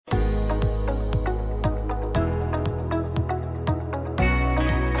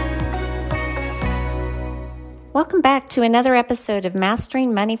Welcome back to another episode of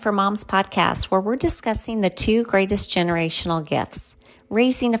Mastering Money for Moms podcast, where we're discussing the two greatest generational gifts,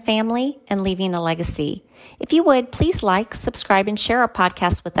 raising a family and leaving a legacy. If you would, please like, subscribe, and share our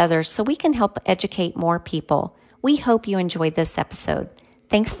podcast with others so we can help educate more people. We hope you enjoyed this episode.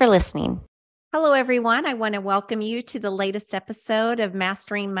 Thanks for listening. Hello, everyone. I want to welcome you to the latest episode of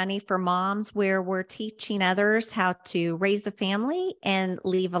Mastering Money for Moms, where we're teaching others how to raise a family and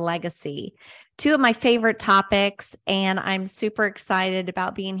leave a legacy. Two of my favorite topics, and I'm super excited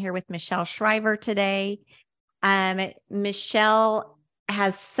about being here with Michelle Shriver today. Michelle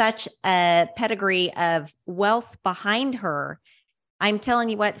has such a pedigree of wealth behind her. I'm telling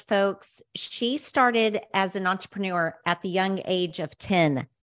you what, folks, she started as an entrepreneur at the young age of 10.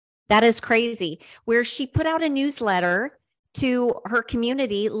 That is crazy, where she put out a newsletter to her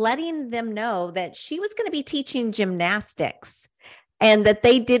community, letting them know that she was going to be teaching gymnastics and that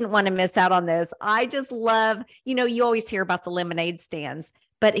they didn't want to miss out on this. I just love, you always hear about the lemonade stands,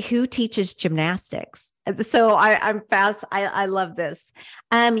 but who teaches gymnastics? So I'm fast. I love this.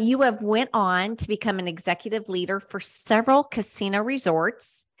 You have went on to become an executive leader for several casino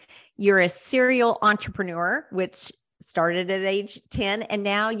resorts. You're a serial entrepreneur, which started at age 10, and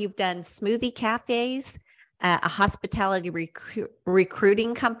now you've done smoothie cafes, a hospitality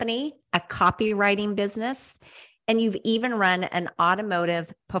recruiting company, a copywriting business, and you've even run an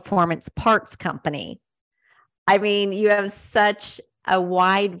automotive performance parts company. I mean, you have such a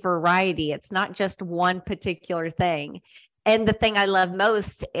wide variety. It's not just one particular thing. And the thing I love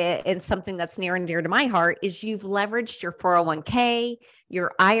most, and something that's near and dear to my heart, is you've leveraged your 401k,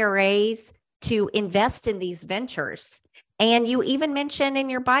 your IRAs, to invest in these ventures. And you even mentioned in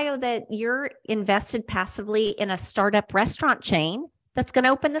your bio that you're invested passively in a startup restaurant chain that's going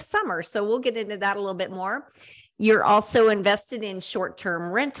to open this summer. So we'll get into that a little bit more. You're also invested in short-term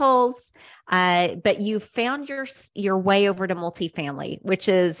rentals, but you found your way over to multifamily, which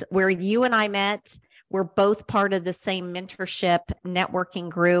is where you and I met. We're both part of the same mentorship networking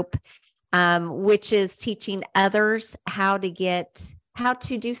group, which is teaching others how to do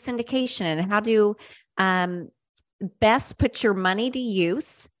syndication and how to best put your money to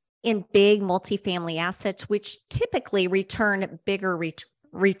use in big multifamily assets, which typically return bigger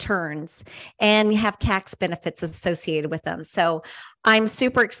returns and have tax benefits associated with them. So I'm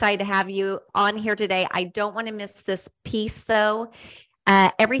super excited to have you on here today. I don't want to miss this piece, though.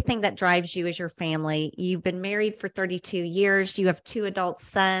 Everything that drives you is your family. You've been married for 32 years. You have 2 adult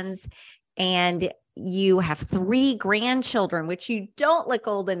sons, and you have 3 grandchildren, which you don't look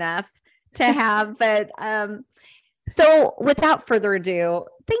old enough to have. But so without further ado,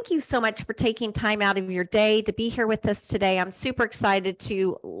 thank you so much for taking time out of your day to be here with us today. I'm super excited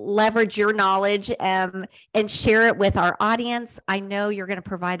to leverage your knowledge and share it with our audience. I know you're going to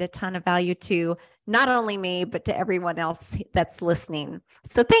provide a ton of value to not only me, but to everyone else that's listening.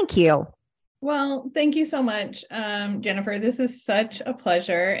 So thank you. Well, thank you so much, Jennifer. This is such a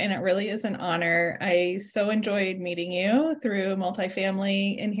pleasure, and it really is an honor. I so enjoyed meeting you through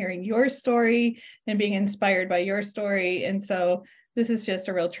multifamily and hearing your story and being inspired by your story. And so this is just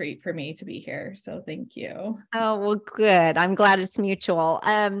a real treat for me to be here. So thank you. Oh, well, good. I'm glad it's mutual.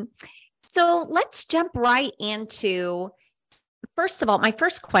 So let's jump right into, first of all, my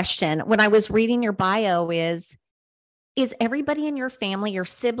first question when I was reading your bio is everybody in your family, your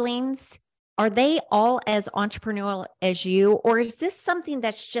siblings, are they all as entrepreneurial as you, or is this something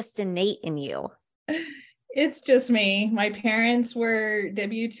that's just innate in you? It's just me. My parents were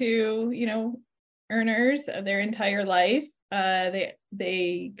W-2, earners of their entire life.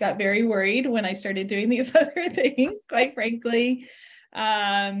 They got very worried when I started doing these other things, quite frankly.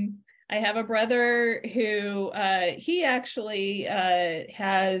 I have a brother who he actually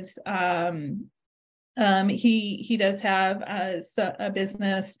has he does have a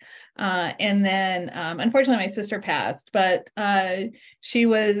business, and then unfortunately my sister passed, but she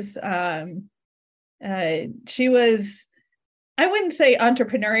was I wouldn't say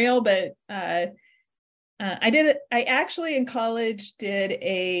entrepreneurial, but I actually in college did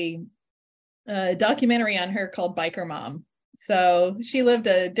a documentary on her called Biker Mom. So she lived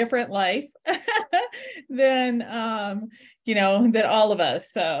a different life than than all of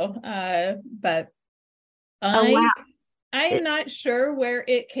us. So but I'm not sure where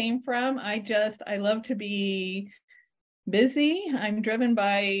it came from. I love to be busy. I'm driven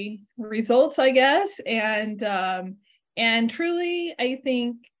by results, I guess. And truly, I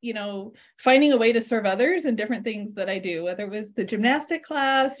think, finding a way to serve others in different things that I do, whether it was the gymnastic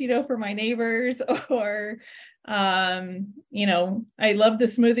class, for my neighbors, or, I love the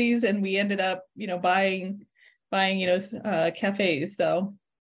smoothies, and we ended up, buying, cafes. So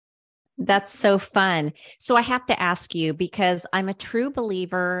That's so fun. So I have to ask you, because I'm a true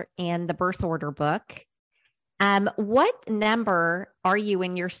believer in the birth order book. What number are you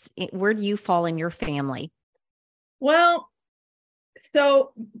in where do you fall in your family? Well,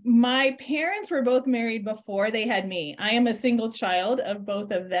 so my parents were both married before they had me. I am a single child of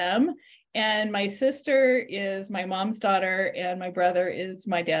both of them. And my sister is my mom's daughter, and my brother is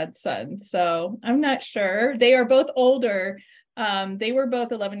my dad's son. So I'm not sure. They are both older. They were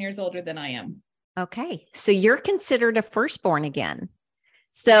both 11 years older than I am. Okay. So you're considered a firstborn again.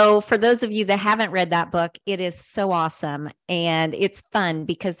 So for those of you that haven't read that book, it is so awesome. And it's fun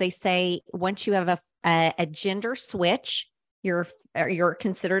because they say once you have a gender switch, you're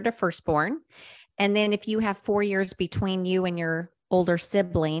considered a firstborn. And then if you have 4 years between you and your older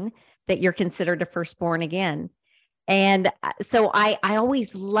sibling, that you're considered a firstborn again. And so I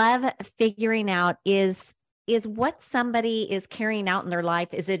always love figuring out is what somebody is carrying out in their life.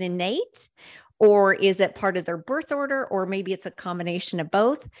 Is it innate, or is it part of their birth order, or maybe it's a combination of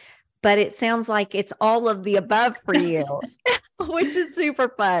both? But it sounds like it's all of the above for you, which is super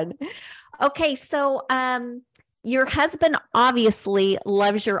fun. Okay, so your husband obviously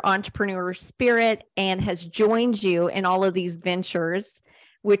loves your entrepreneur spirit and has joined you in all of these ventures,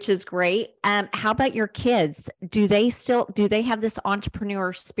 which is great. How about your kids? Do they have this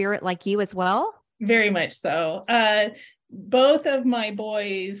entrepreneur spirit like you as well? Very much so. Both of my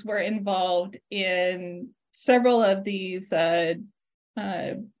boys were involved in several of these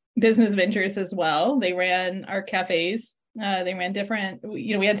business ventures as well. They ran our cafes. They ran different,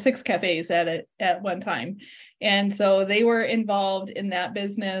 we had 6 cafes at one time. And so they were involved in that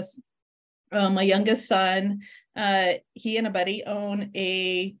business. My youngest son, he and a buddy own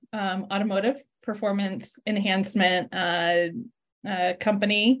a automotive performance enhancement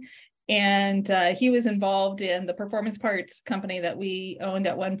company. And he was involved in the performance parts company that we owned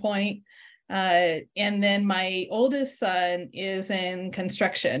at one point. And then my oldest son is in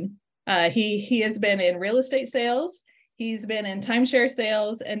construction. He has been in real estate sales. He's been in timeshare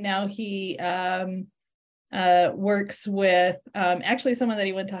sales, and now he works with actually someone that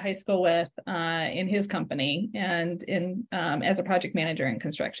he went to high school with in his company, and in as a project manager in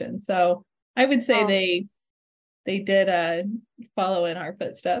construction. So I would say they did follow in our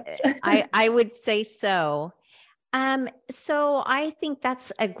footsteps. I would say so. So I think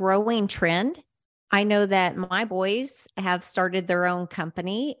that's a growing trend. I know that my boys have started their own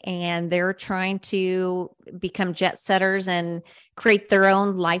company and they're trying to become jet setters and create their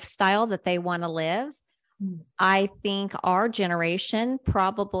own lifestyle that they want to live. I think our generation,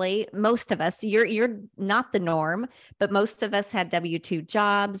 probably most of us, you're not the norm, but most of us had W-2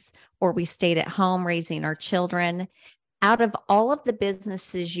 jobs, or we stayed at home raising our children. Out of all of the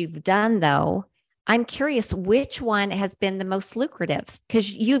businesses you've done, though, I'm curious which one has been the most lucrative, because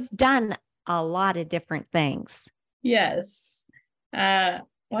you've done a lot of different things. Yes. Well,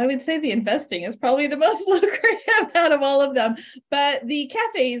 I would say the investing is probably the most lucrative out of all of them, but the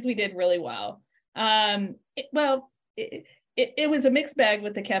cafes we did really well. It was a mixed bag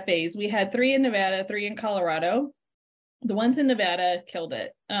with the cafes. We had 3 in Nevada, 3 in Colorado. The ones in Nevada killed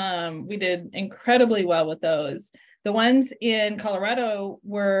it. We did incredibly well with those. The ones in Colorado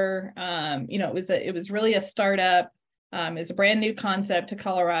were, it was really a startup. It was a brand new concept to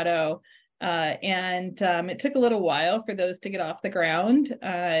Colorado. And it took a little while for those to get off the ground.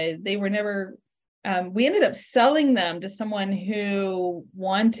 They were never, we ended up selling them to someone who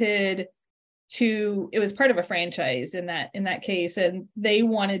wanted to, it was part of a franchise in that case, and they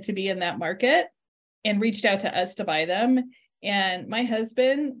wanted to be in that market and reached out to us to buy them. And my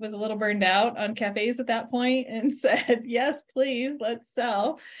husband was a little burned out on cafes at that point and said, yes, please, let's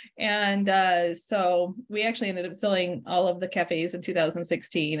sell. And so we actually ended up selling all of the cafes in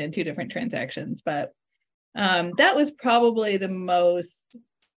 2016 in 2 different transactions. But that was probably the most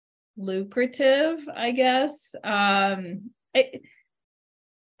lucrative, I guess. I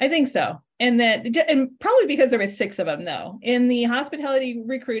think so. And probably because there was 6 of them, though. In the hospitality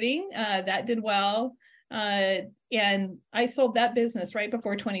recruiting, that did well. And I sold that business right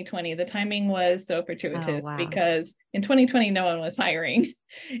before 2020. The timing was so fortuitous because in 2020, no one was hiring.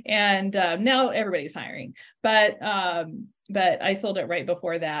 And now everybody's hiring. But I sold it right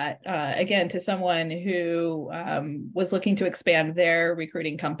before that, again, to someone who was looking to expand their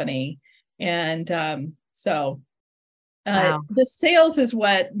recruiting company. And the sales is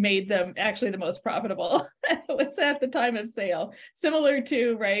what made them actually the most profitable. It was at the time of sale, similar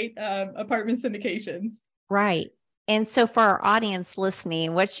to apartment syndications. Right. And so for our audience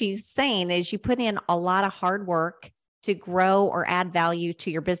listening, what she's saying is you put in a lot of hard work to grow or add value to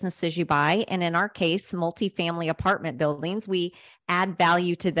your businesses you buy. And in our case, multifamily apartment buildings, we add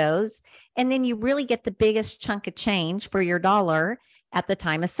value to those. And then you really get the biggest chunk of change for your dollar at the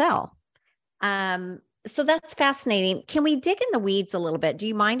time of sale. So that's fascinating. Can we dig in the weeds a little bit? Do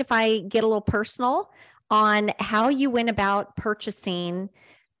you mind if I get a little personal on how you went about purchasing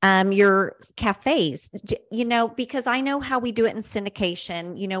your cafes? Because I know how we do it in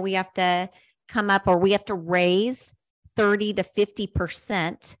syndication. We have to come up, or we have to raise 30 to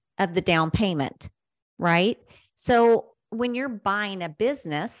 50% of the down payment, right? So when you're buying a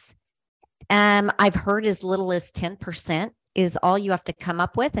business, I've heard as little as 10% is all you have to come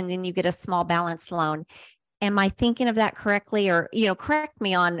up with, and then you get a small balance loan. Am I thinking of that correctly? Or, correct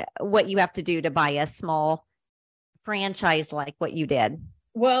me on what you have to do to buy a small franchise like what you did.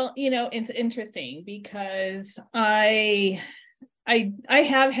 Well, it's interesting because I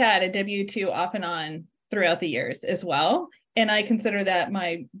have had a W-2 off and on throughout the years as well. And I consider that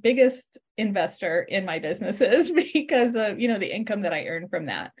my biggest investor in my businesses because of, the income that I earn from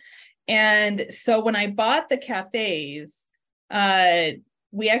that. And so when I bought the cafes,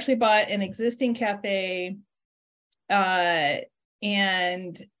 we actually bought an existing cafe,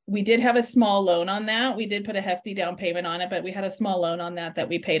 and we did have a small loan on that. We did put a hefty down payment on it, but we had a small loan on that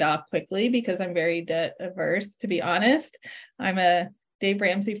we paid off quickly because I'm very debt averse, to be honest. I'm a Dave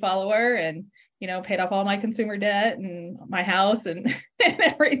Ramsey follower and, paid off all my consumer debt and my house and, and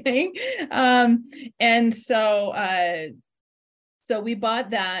everything. And so we bought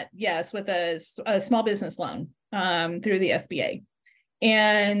that, yes, with a small business loan through the SBA.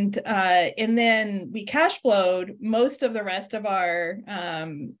 And then we cash flowed most of the rest of our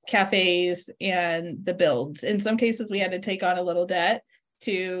cafes and the builds. In some cases, we had to take on a little debt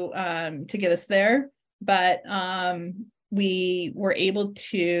to get us there, but we were able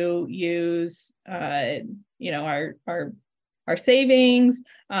to use our savings,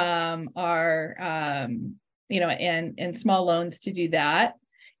 and small loans to do that.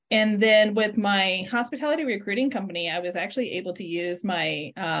 And then with my hospitality recruiting company, I was actually able to use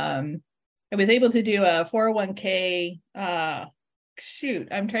I was able to do a 401k, I'm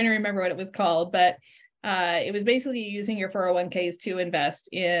trying to remember what it was called, but it was basically using your 401ks to invest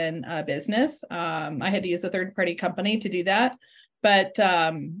in a business. I had to use a third-party company to do that, but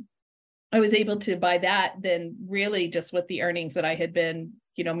I was able to buy that then really just with the earnings that I had been,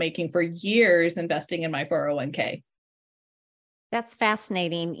 making for years investing in my 401k. That's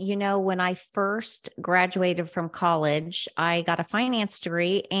fascinating. When I first graduated from college, I got a finance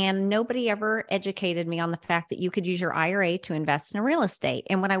degree, and nobody ever educated me on the fact that you could use your IRA to invest in real estate.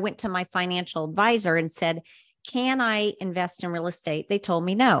 And when I went to my financial advisor and said, can I invest in real estate? They told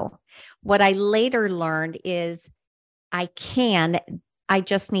me no. What I later learned is I can. I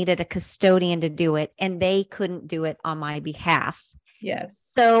just needed a custodian to do it, and they couldn't do it on my behalf. Yes.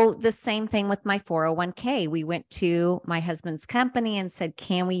 So the same thing with my 401k. We went to my husband's company and said,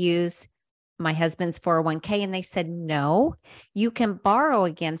 can we use my husband's 401k? And they said, no, you can borrow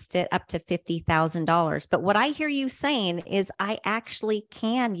against it up to $50,000. But what I hear you saying is I actually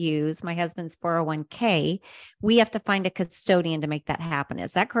can use my husband's 401k. We have to find a custodian to make that happen.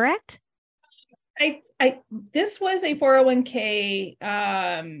 Is that correct? This was a 401k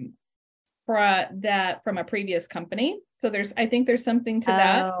from a previous company. So I think there's something to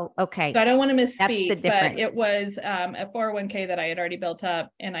that. Oh, okay. So I don't want to misspeak, but it was a 401k that I had already built up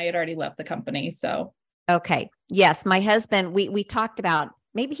and I had already left the company. So. Okay. Yes. My husband, we talked about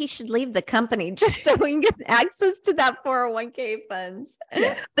maybe he should leave the company just so we can get access to that 401k funds.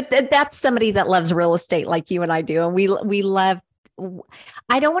 Yeah. But that's somebody that loves real estate like you and I do. And we love,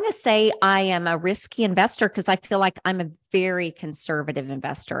 I don't want to say I am a risky investor because I feel like I'm a very conservative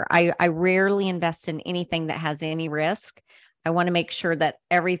investor. I rarely invest in anything that has any risk. I want to make sure that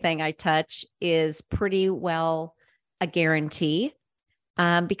everything I touch is pretty well a guarantee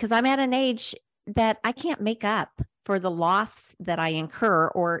because I'm at an age that I can't make up for the loss that I incur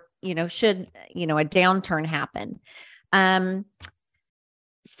or, should, a downturn happen.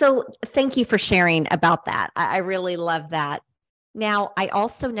 So thank you for sharing about that. I really love that. Now, I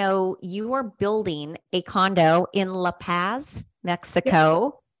also know you are building a condo in La Paz,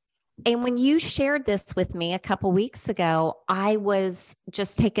 Mexico. Yep. And when you shared this with me a couple weeks ago, I was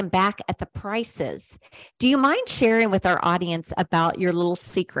just taken back at the prices. Do you mind sharing with our audience about your little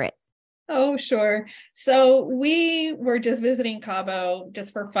secret? Oh, sure. So we were just visiting Cabo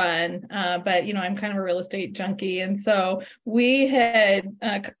just for fun, but I'm kind of a real estate junkie. And so we had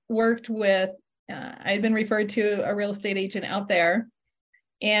worked with, I had been referred to a real estate agent out there.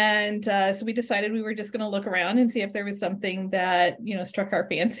 And so we decided we were just going to look around and see if there was something that, struck our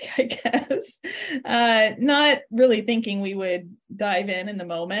fancy, I guess. Not really thinking we would dive in the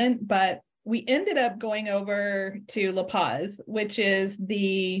moment, but we ended up going over to La Paz, which is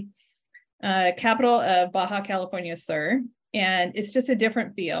the capital of Baja California Sur. And it's just a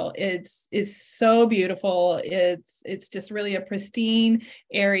different feel. It's so beautiful. It's just really a pristine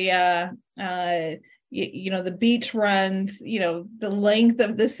area. The beach runs, the length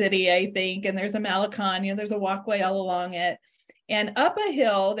of the city, I think, and there's a Malecon, there's a walkway all along it. And up a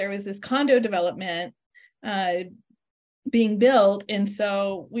hill, there was this condo development being built. And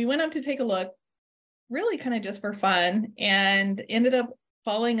so we went up to take a look, really kind of just for fun, and ended up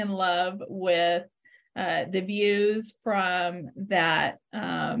falling in love with the views from that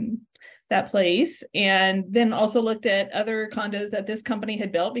place, and then also looked at other condos that this company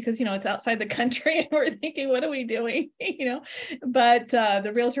had built, because it's outside the country and we're thinking, what are we doing? But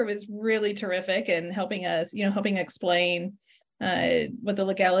the realtor was really terrific and helping us, helping explain what the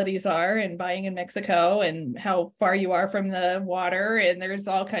legalities are and buying in Mexico and how far you are from the water, and there's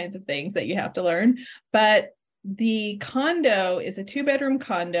all kinds of things that you have to learn. But the condo is a 2-bedroom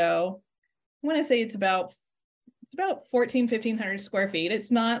condo. I want to say it's about 1,500 square feet. It's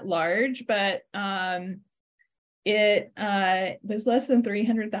not large, but it was less than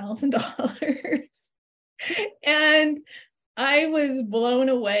 $300,000. And I was blown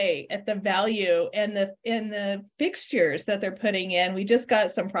away at the value and the fixtures that they're putting in. We just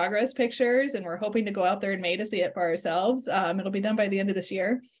got some progress pictures, and we're hoping to go out there in May to see it for ourselves. It'll be done by the end of this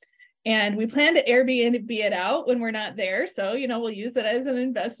year. And we plan to Airbnb it out when we're not there. So, we'll use it as an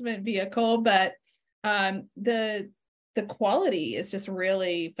investment vehicle, but the quality is just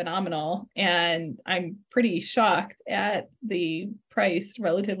really phenomenal. And I'm pretty shocked at the price,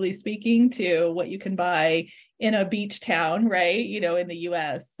 relatively speaking, to what you can buy in a beach town, right? In the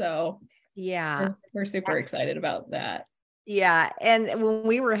US. So yeah, we're super excited about that. Yeah. And when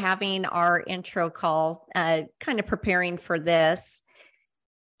we were having our intro call, kind of preparing for this,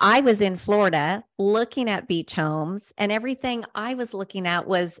 I was in Florida looking at beach homes, and everything I was looking at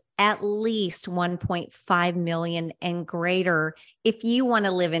was at least 1.5 million and greater if you want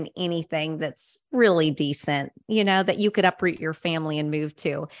to live in anything that's really decent, that you could uproot your family and move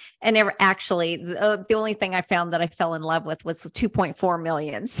to. And actually, the only thing I found that I fell in love with was 2.4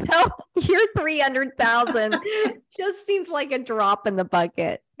 million. So your 300,000 just seems like a drop in the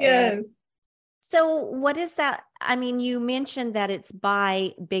bucket. Yes. So what is that? I mean, you mentioned that it's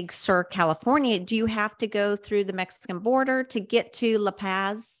by Big Sur, California. Do you have to go through the Mexican border to get to La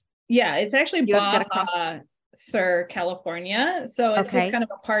Paz? Yeah, it's actually Baja Sur, California. So it's just kind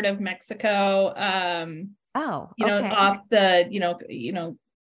of a part of Mexico. Off the,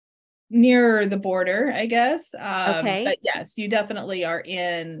 near the border, I guess. But yes, you definitely are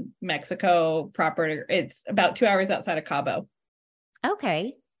in Mexico proper. It's about 2 hours outside of Cabo.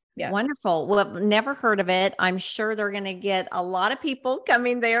 Okay. Yeah. Wonderful. Well, never heard of it. I'm sure they're going to get a lot of people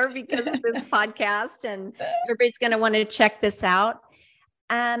coming there because of this podcast, and everybody's going to want to check this out.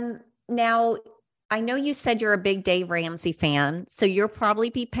 Now, I know you said you're a big Dave Ramsey fan, so you'll probably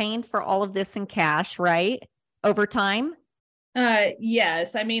be paying for all of this in cash, right? Over time?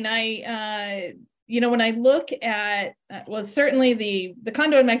 Yes. I mean, when I look at, certainly the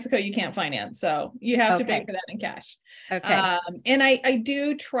condo in Mexico, you can't finance. So you have to pay for that in cash. Okay. And I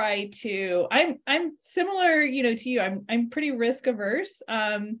do try to, I'm similar, to you. I'm pretty risk averse.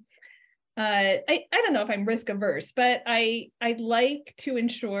 I don't know if I'm risk averse, but I like to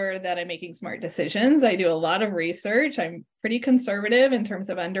ensure that I'm making smart decisions. I do a lot of research. I'm pretty conservative in terms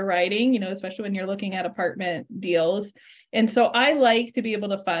of underwriting, especially when you're looking at apartment deals. And so I like to be able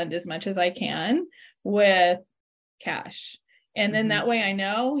to fund as much as I can with cash. And then that way I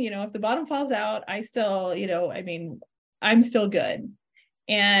know, if the bottom falls out, I still, I'm still good.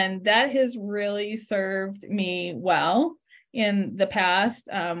 And that has really served me well in the past.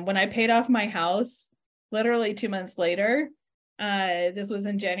 When I paid off my house, literally 2 months later, this was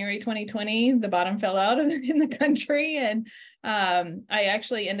in January 2020, the bottom fell out in the country. And I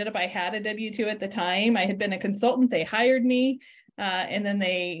actually I had a W-2 at the time. I had been a consultant. They hired me. And then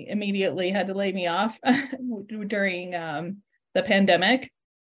they immediately had to lay me off during the pandemic.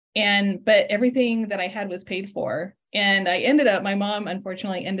 But everything that I had was paid for. And my mom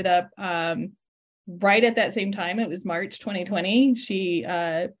unfortunately ended up right at that same time. It was March 2020. She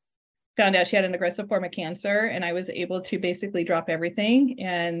found out she had an aggressive form of cancer, and I was able to basically drop everything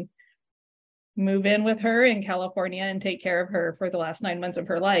and move in with her in California and take care of her for the last 9 months of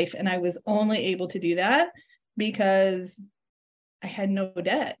her life. And I was only able to do that because had no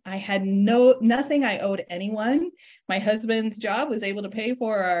debt. I had nothing I owed anyone. My husband's job was able to pay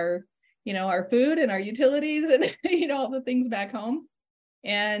for our, our food and our utilities and, all the things back home.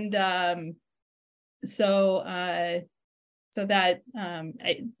 And so that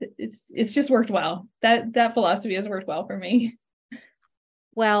it's just worked well. That philosophy has worked well for me.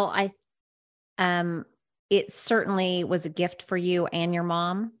 Well, it certainly was a gift for you and your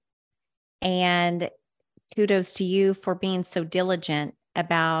mom. And kudos to you for being so diligent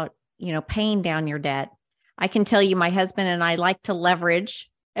about, paying down your debt. I can tell you, my husband and I like to leverage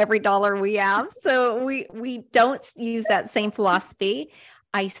every dollar we have. So we don't use that same philosophy.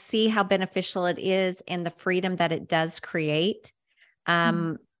 I see how beneficial it is and the freedom that it does create.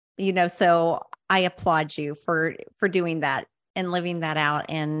 So I applaud you for doing that and living that out,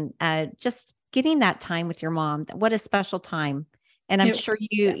 and just getting that time with your mom. What a special time. And I'm sure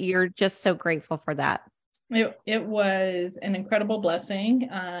you're just so grateful for that. It was an incredible blessing.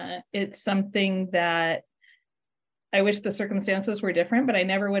 It's something that I wish the circumstances were different, but I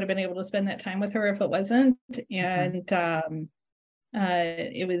never would have been able to spend that time with her if it wasn't. And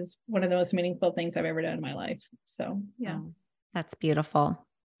it was one of the most meaningful things I've ever done in my life. So, yeah. Oh, that's beautiful.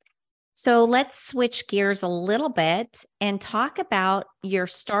 So let's switch gears a little bit and talk about your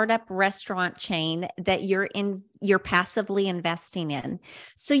startup restaurant chain that you're passively investing in.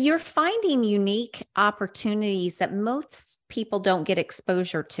 So you're finding unique opportunities that most people don't get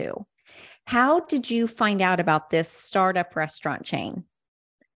exposure to. How did you find out about this startup restaurant chain?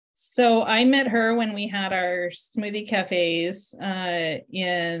 So I met her when we had our smoothie cafes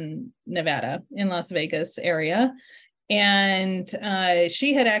in Nevada, in Las Vegas area. And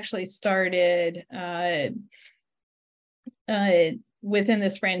she had actually started within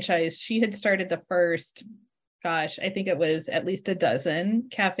this franchise. She had started the first, I think it was at least a dozen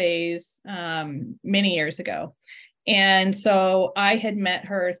cafes many years ago. And so I had met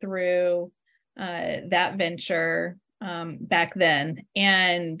her through that venture back then.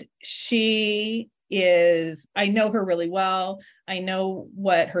 And I know her really well. I know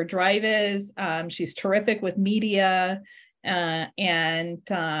what her drive is. She's terrific with media and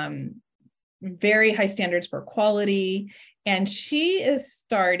very high standards for quality. And she has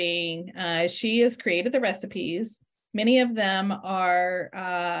created the recipes. Many of them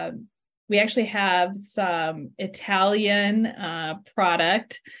are, we actually have some Italian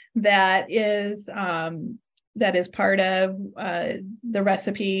product that is part of the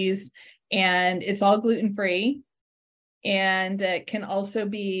recipes. And it's all gluten-free, and it can also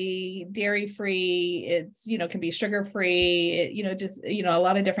be dairy-free. It's, can be sugar-free, a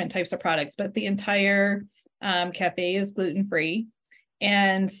lot of different types of products, but the entire cafe is gluten-free.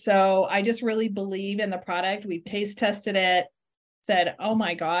 And so I just really believe in the product. We've taste tested it, said, oh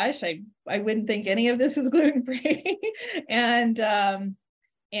my gosh, I wouldn't think any of this is gluten-free.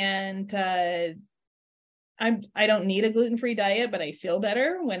 I don't need a gluten-free diet, but I feel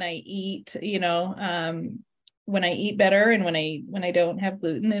better when I eat, when I eat better and when I don't have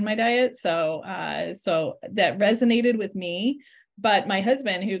gluten in my diet. So that resonated with me, but my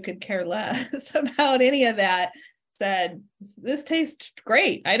husband, who could care less about any of that, said, this tastes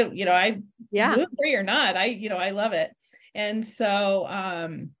great. I don't, gluten-free or not, I love it. And so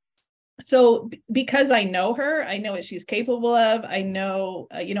because I know her, I know what she's capable of. I know,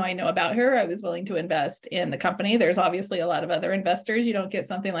 I know about her. I was willing to invest in the company. There's obviously a lot of other investors. You don't get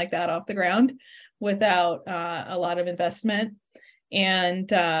something like that off the ground without a lot of investment.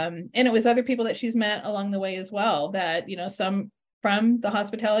 And it was other people that she's met along the way as well, that, some from the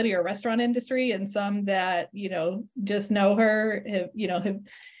hospitality or restaurant industry, and some that, just know her,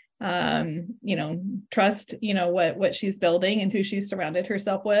 trust, what she's building and who she's surrounded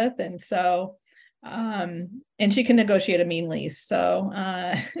herself with. And so, and she can negotiate a mean lease. So,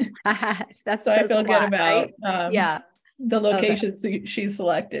 that's so I feel good about, right? the locations she's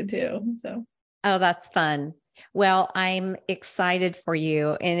selected too. So. Oh, that's fun. Well, I'm excited for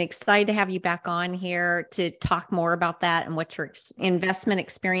you and excited to have you back on here to talk more about that and what your investment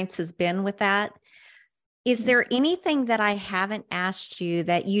experience has been with that. Is there anything that I haven't asked you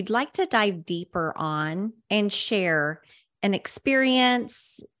that you'd like to dive deeper on and share an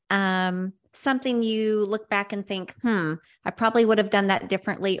experience, something you look back and think, I probably would have done that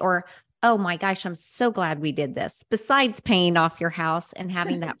differently, or, oh my gosh, I'm so glad we did this, besides paying off your house and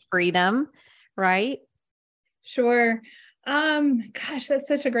having that freedom, right? Sure. Gosh, that's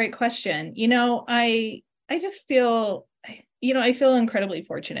such a great question. I just feel, I feel incredibly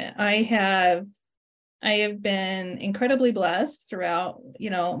fortunate. I have been incredibly blessed throughout,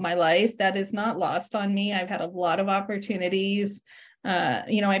 my life. That is not lost on me. I've had a lot of opportunities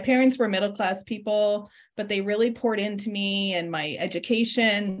My parents were middle-class people, but they really poured into me and my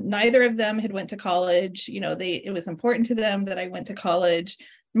education. Neither of them had went to college. It was important to them that I went to college.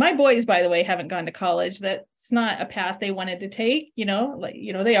 My boys, by the way, haven't gone to college. That's not a path they wanted to take.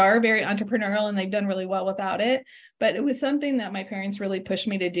 They are very entrepreneurial and they've done really well without it. But it was something that my parents really pushed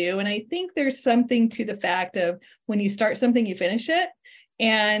me to do. And I think there's something to the fact of when you start something, you finish it.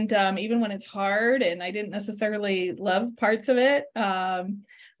 And even when it's hard, and I didn't necessarily love parts of it,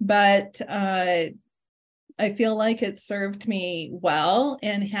 but I feel like it served me well,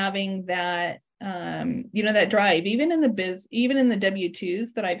 and having that that drive, even in the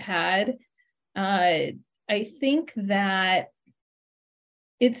W-2s that I've had, I think that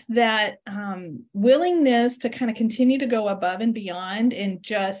it's that willingness to kind of continue to go above and beyond and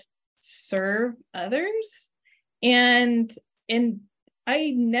just serve others. And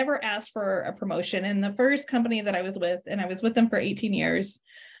I never asked for a promotion. In the first company that I was with, and I was with them for 18 years,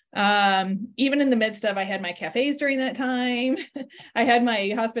 even in the midst of, I had my cafes during that time. I had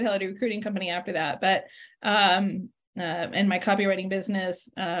my hospitality recruiting company after that, but and my copywriting business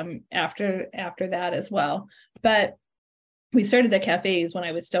after that as well. But we started the cafes when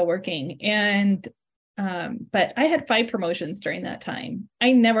I was still working, and but I had 5 promotions during that time.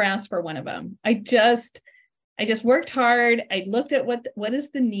 I never asked for one of them. I just worked hard. I looked at what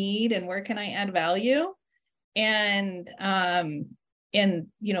is the need and where can I add value, and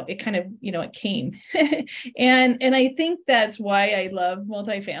it kind of, it came. and I think that's why I love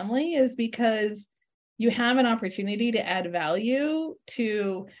multifamily, is because you have an opportunity to add value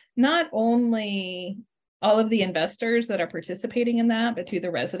to not only all of the investors that are participating in that, but to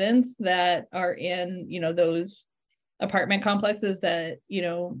the residents that are in, those apartment complexes that,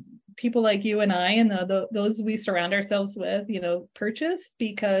 people like you and I and those we surround ourselves with, purchase,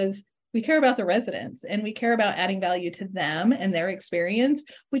 because we care about the residents and we care about adding value to them and their experience,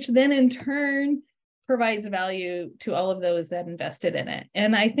 which then in turn provides value to all of those that invested in it.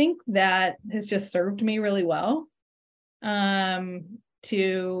 And I think that has just served me really well,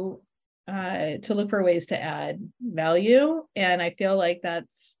 to look for ways to add value. And I feel like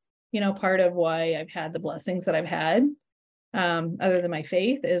that's, part of why I've had the blessings that I've had, other than my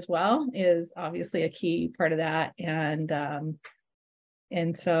faith as well, is obviously a key part of that. And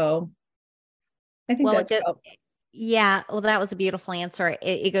so I think that's yeah. Well, that was a beautiful answer.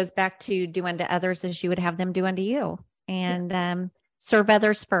 It goes back to do unto others as you would have them do unto you, and serve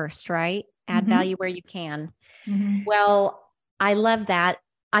others first, right? Add value where you can. Well, I love that.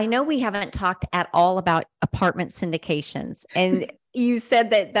 I know we haven't talked at all about apartment syndications, and you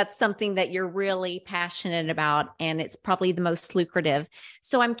said that that's something that you're really passionate about, and it's probably the most lucrative.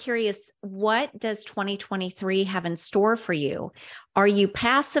 So I'm curious, what does 2023 have in store for you? Are you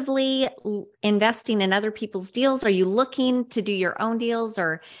passively investing in other people's deals? Are you looking to do your own deals,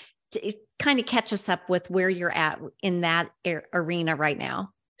 or to kind of catch us up with where you're at in that arena right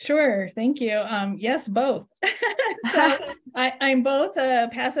now? Sure. Thank you. Yes, both. So I'm both a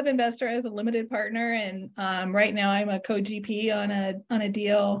passive investor as a limited partner, and right now I'm a co-GP on a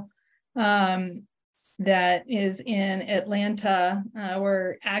deal that is in Atlanta.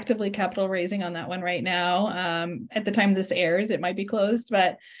 We're actively capital raising on that one right now. At the time this airs, it might be closed,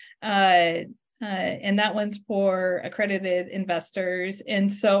 but and that one's for accredited investors.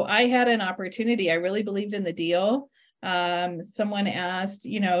 And so I had an opportunity. I really believed in the deal. Someone asked,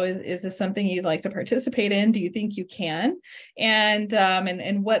 is this something you'd like to participate in? Do you think you can? And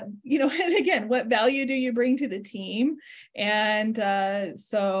what, and again, what value do you bring to the team? And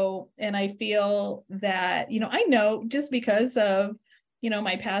and I feel that, I know just because of,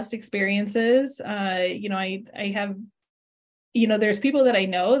 my past experiences, I have, there's people that I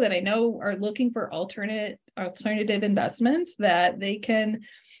know are looking for alternative investments that they can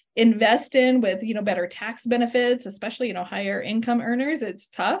invest in with, better tax benefits, especially, higher income earners. It's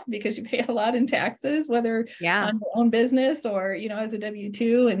tough because you pay a lot in taxes, whether on your own business or, as a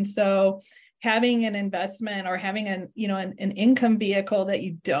W-2. And so having an investment or having an income vehicle that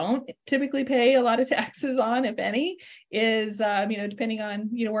you don't typically pay a lot of taxes on, if any, is, depending on,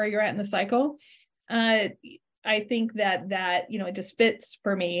 where you're at in the cycle, I think that it just fits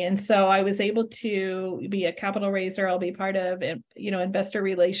for me. And so I was able to be a capital raiser. I'll be part of, investor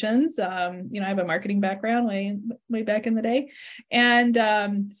relations. I have a marketing background way back in the day.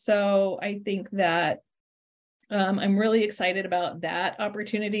 And so I think that I'm really excited about that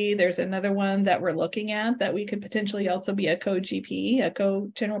opportunity. There's another one that we're looking at that we could potentially also be a co-GP, a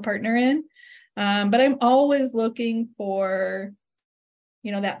co-general partner in. But I'm always looking for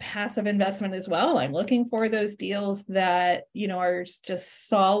that passive investment as well. I'm looking for those deals that, are just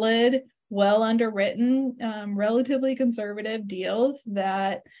solid well underwritten, relatively conservative deals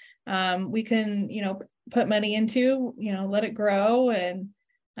that we can, put money into, let it grow and,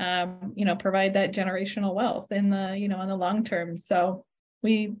 provide that generational wealth in the, in the long term. So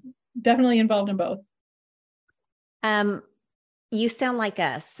we definitely involved in both. You sound like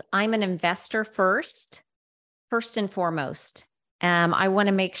us. I'm an investor first and foremost. I want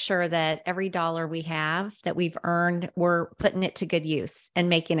to make sure that every dollar we have that we've earned, we're putting it to good use and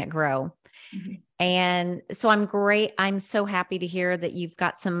making it grow. Mm-hmm. And so I'm so happy to hear that you've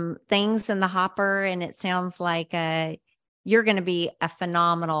got some things in the hopper, and it sounds like you're going to be a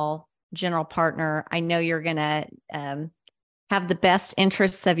phenomenal general partner. I know you're going to have the best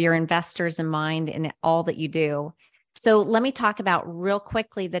interests of your investors in mind in all that you do. So let me talk about real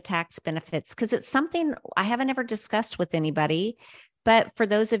quickly the tax benefits, because it's something I haven't ever discussed with anybody. But for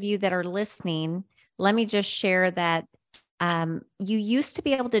those of you that are listening, let me just share that you used to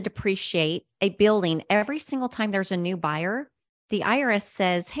be able to depreciate a building every single time there's a new buyer. The IRS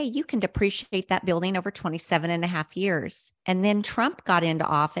says, hey, you can depreciate that building over 27 and a half years. And then Trump got into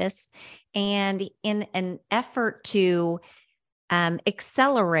office, and in an effort to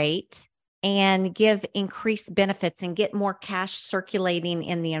accelerate and give increased benefits and get more cash circulating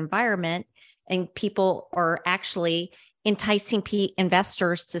in the environment, and people are actually enticing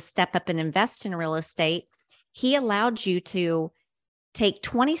investors to step up and invest in real estate, he allowed you to take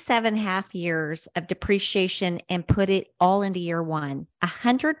 27 and a half years of depreciation and put it all into year one,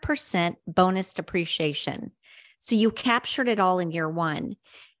 100% bonus depreciation. So you captured it all in year one.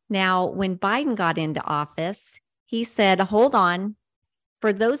 Now, when Biden got into office, he said, hold on.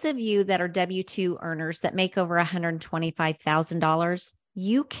 For those of you that are W-2 earners that make over $125,000,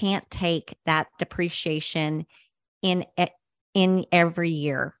 you can't take that depreciation in every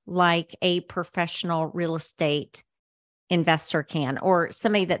year like a professional real estate investor can, or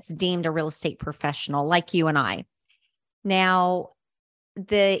somebody that's deemed a real estate professional like you and I. Now,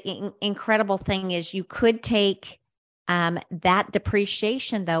 the incredible thing is you could take that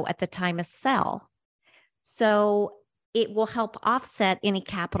depreciation, though, at the time of sell. So it will help offset any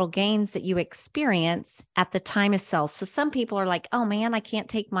capital gains that you experience at the time of sale. So some people are like, oh man, I can't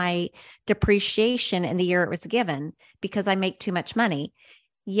take my depreciation in the year it was given because I make too much money.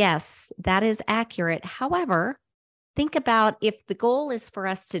 Yes, that is accurate. However, think about if the goal is for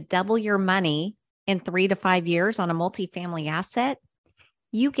us to double your money in 3 to 5 years on a multifamily asset,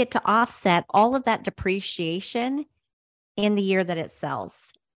 you get to offset all of that depreciation in the year that it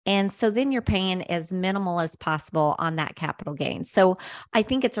sells. And so then you're paying as minimal as possible on that capital gain. So I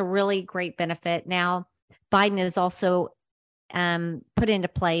think it's a really great benefit. Now, Biden has also put into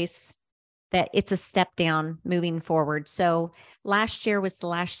place that it's a step down moving forward. So last year was the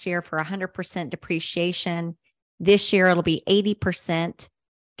last year for 100% depreciation. This year it'll be 80%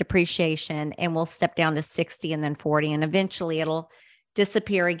 depreciation, and we'll step down to 60 and then 40. And eventually it'll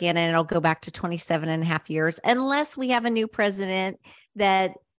disappear again, and it'll go back to 27 and a half years, unless we have a new president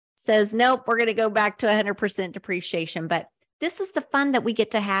that says, nope, we're going to go back to 100% depreciation. But this is the fun that we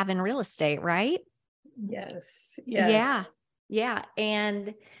get to have in real estate, right? Yes. Yeah.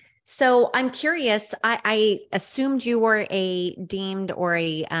 And so I'm curious, I assumed you were a deemed or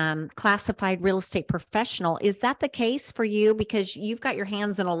a classified real estate professional. Is that the case for you? Because you've got your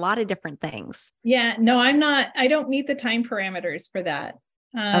hands in a lot of different things. Yeah, no, I'm not. I don't meet the time parameters for that.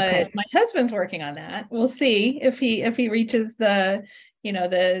 Okay. My husband's working on that. We'll see if he reaches the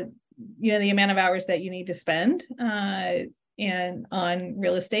amount of hours that you need to spend and on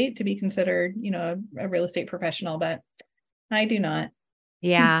real estate to be considered, a real estate professional, but I do not.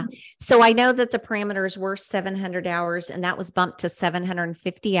 Yeah. So I know that the parameters were 700 hours, and that was bumped to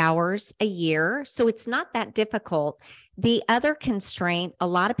 750 hours a year. So it's not that difficult. The other constraint a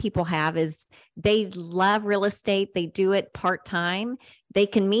lot of people have is they love real estate. They do it part-time. They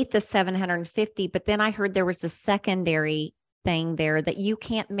can meet the 750, but then I heard there was a secondary thing there that you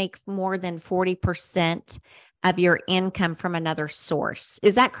can't make more than 40% of your income from another source.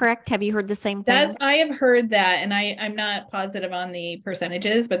 Is that correct? Have you heard the same thing? I have heard that, and I'm not positive on the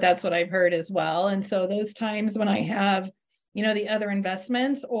percentages, but that's what I've heard as well. And so those times when I have, the other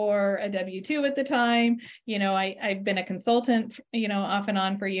investments or a W-2 at the time, I've been a consultant, off and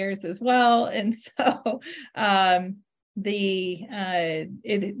on for years as well. And so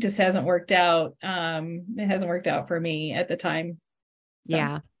it just hasn't worked out. It hasn't worked out for me at the time.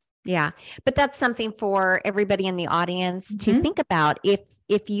 So. Yeah. But that's something for everybody in the audience to think about.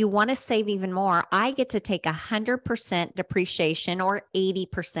 If you want to save even more, I get to take 100% depreciation or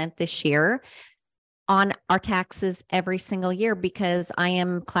 80% this year on our taxes every single year because I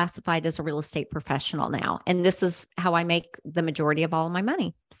am classified as a real estate professional now. And this is how I make the majority of all of my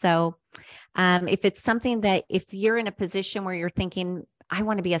money. So if it's something that if you're in a position where you're thinking, I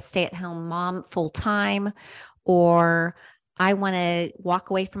want to be a stay-at-home mom full time, or I want to walk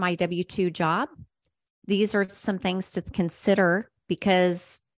away from my W-2 job, these are some things to consider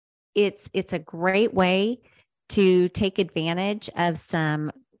because it's a great way to take advantage of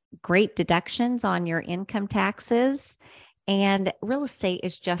some great deductions on your income taxes. And real estate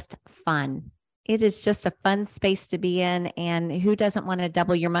is just fun. It is just a fun space to be in. And who doesn't want to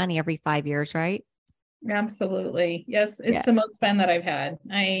double your money every 5 years, right? Absolutely. Yes. It's the most fun that I've had.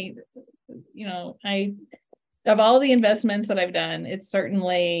 Of all the investments that I've done, and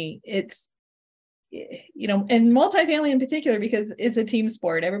multifamily in particular, because it's a team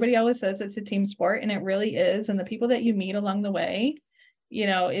sport. Everybody always says it's a team sport, and it really is. And the people that you meet along the way,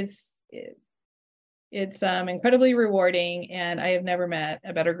 it's incredibly rewarding, and I have never met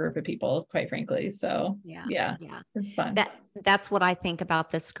a better group of people, quite frankly. So yeah, it's fun. That's what I think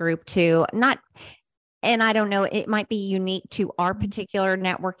about this group too. And I don't know, it might be unique to our particular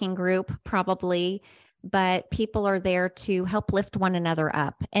networking group, probably, but people are there to help lift one another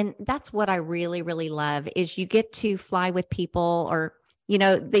up. And that's what I really, really love is you get to fly with people, or,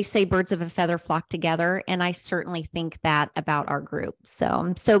 they say birds of a feather flock together. And I certainly think that about our group. So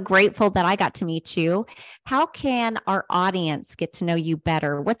I'm so grateful that I got to meet you. How can our audience get to know you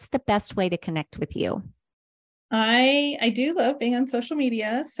better? What's the best way to connect with you? I do love being on social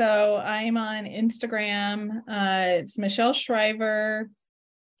media. So I'm on Instagram. It's Michelle Shriver.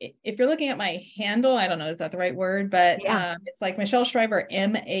 If you're looking at my handle, I don't know, is that the right word? But it's like Michelle Shriver,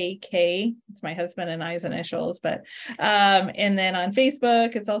 M-A-K. It's my husband and I's initials. But and then on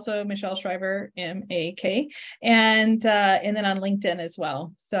Facebook, it's also Michelle Shriver, M-A-K. And then on LinkedIn as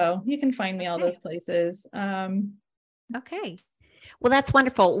well. So you can find me all those places. Okay. Well, that's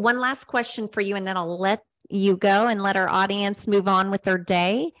wonderful. One last question for you, and then I'll let you go and let our audience move on with their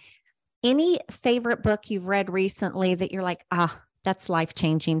day. Any favorite book you've read recently that you're like, that's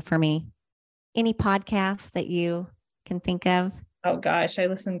life-changing for me? Any podcasts that you can think of? Oh gosh, I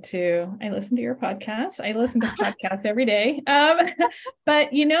listen to your podcast. I listen to podcasts every day.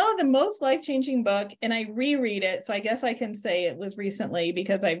 But the most life-changing book, and I reread it, so I guess I can say it was recently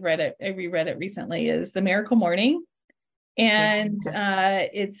because I reread it recently, is The Miracle Morning. And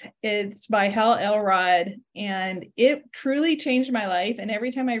it's by Hal Elrod, and it truly changed my life. And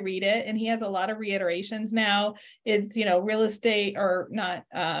every time I read it, and he has a lot of reiterations now, it's real estate, or not,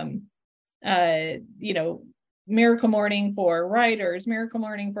 Miracle Morning for writers, Miracle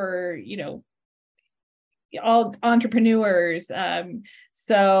Morning for all entrepreneurs, different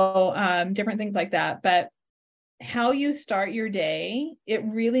things like that. But how you start your day, it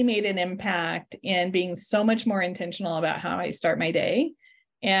really made an impact in being so much more intentional about how I start my day.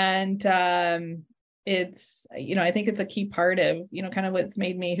 And it's, I think it's a key part of, kind of what's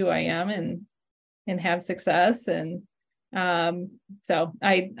made me who I am and have success. And so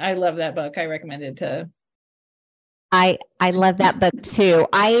I love that book. I recommend it to. I love that book too.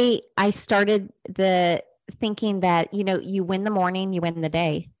 I started thinking that, you win the morning, you win the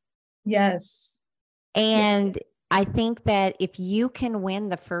day. Yes. And I think that if you can win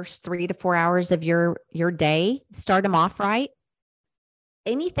the first 3 to 4 hours of your day, start them off right,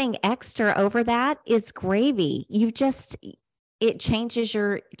 anything extra over that is gravy. It changes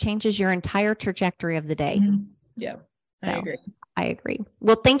your entire trajectory of the day. Mm-hmm. Yeah, so, I agree.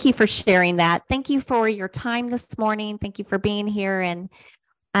 Well, thank you for sharing that. Thank you for your time this morning. Thank you for being here.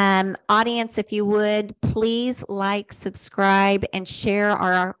 And audience, if you would, please like, subscribe, and share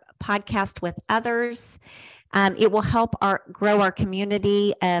our podcast with others. It will help grow our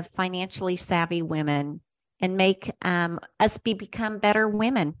community of financially savvy women and make us become better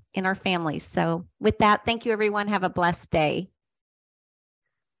women in our families. So with that, thank you, everyone. Have a blessed day.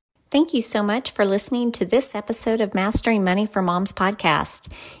 Thank you so much for listening to this episode of Mastering Money for Moms podcast.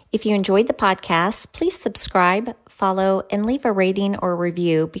 If you enjoyed the podcast, please subscribe, follow, and leave a rating or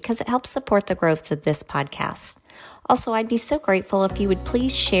review because it helps support the growth of this podcast. Also, I'd be so grateful if you would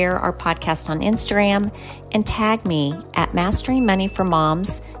please share our podcast on Instagram and tag me at Mastering Money for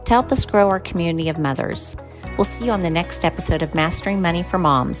Moms to help us grow our community of mothers. We'll see you on the next episode of Mastering Money for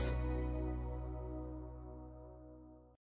Moms.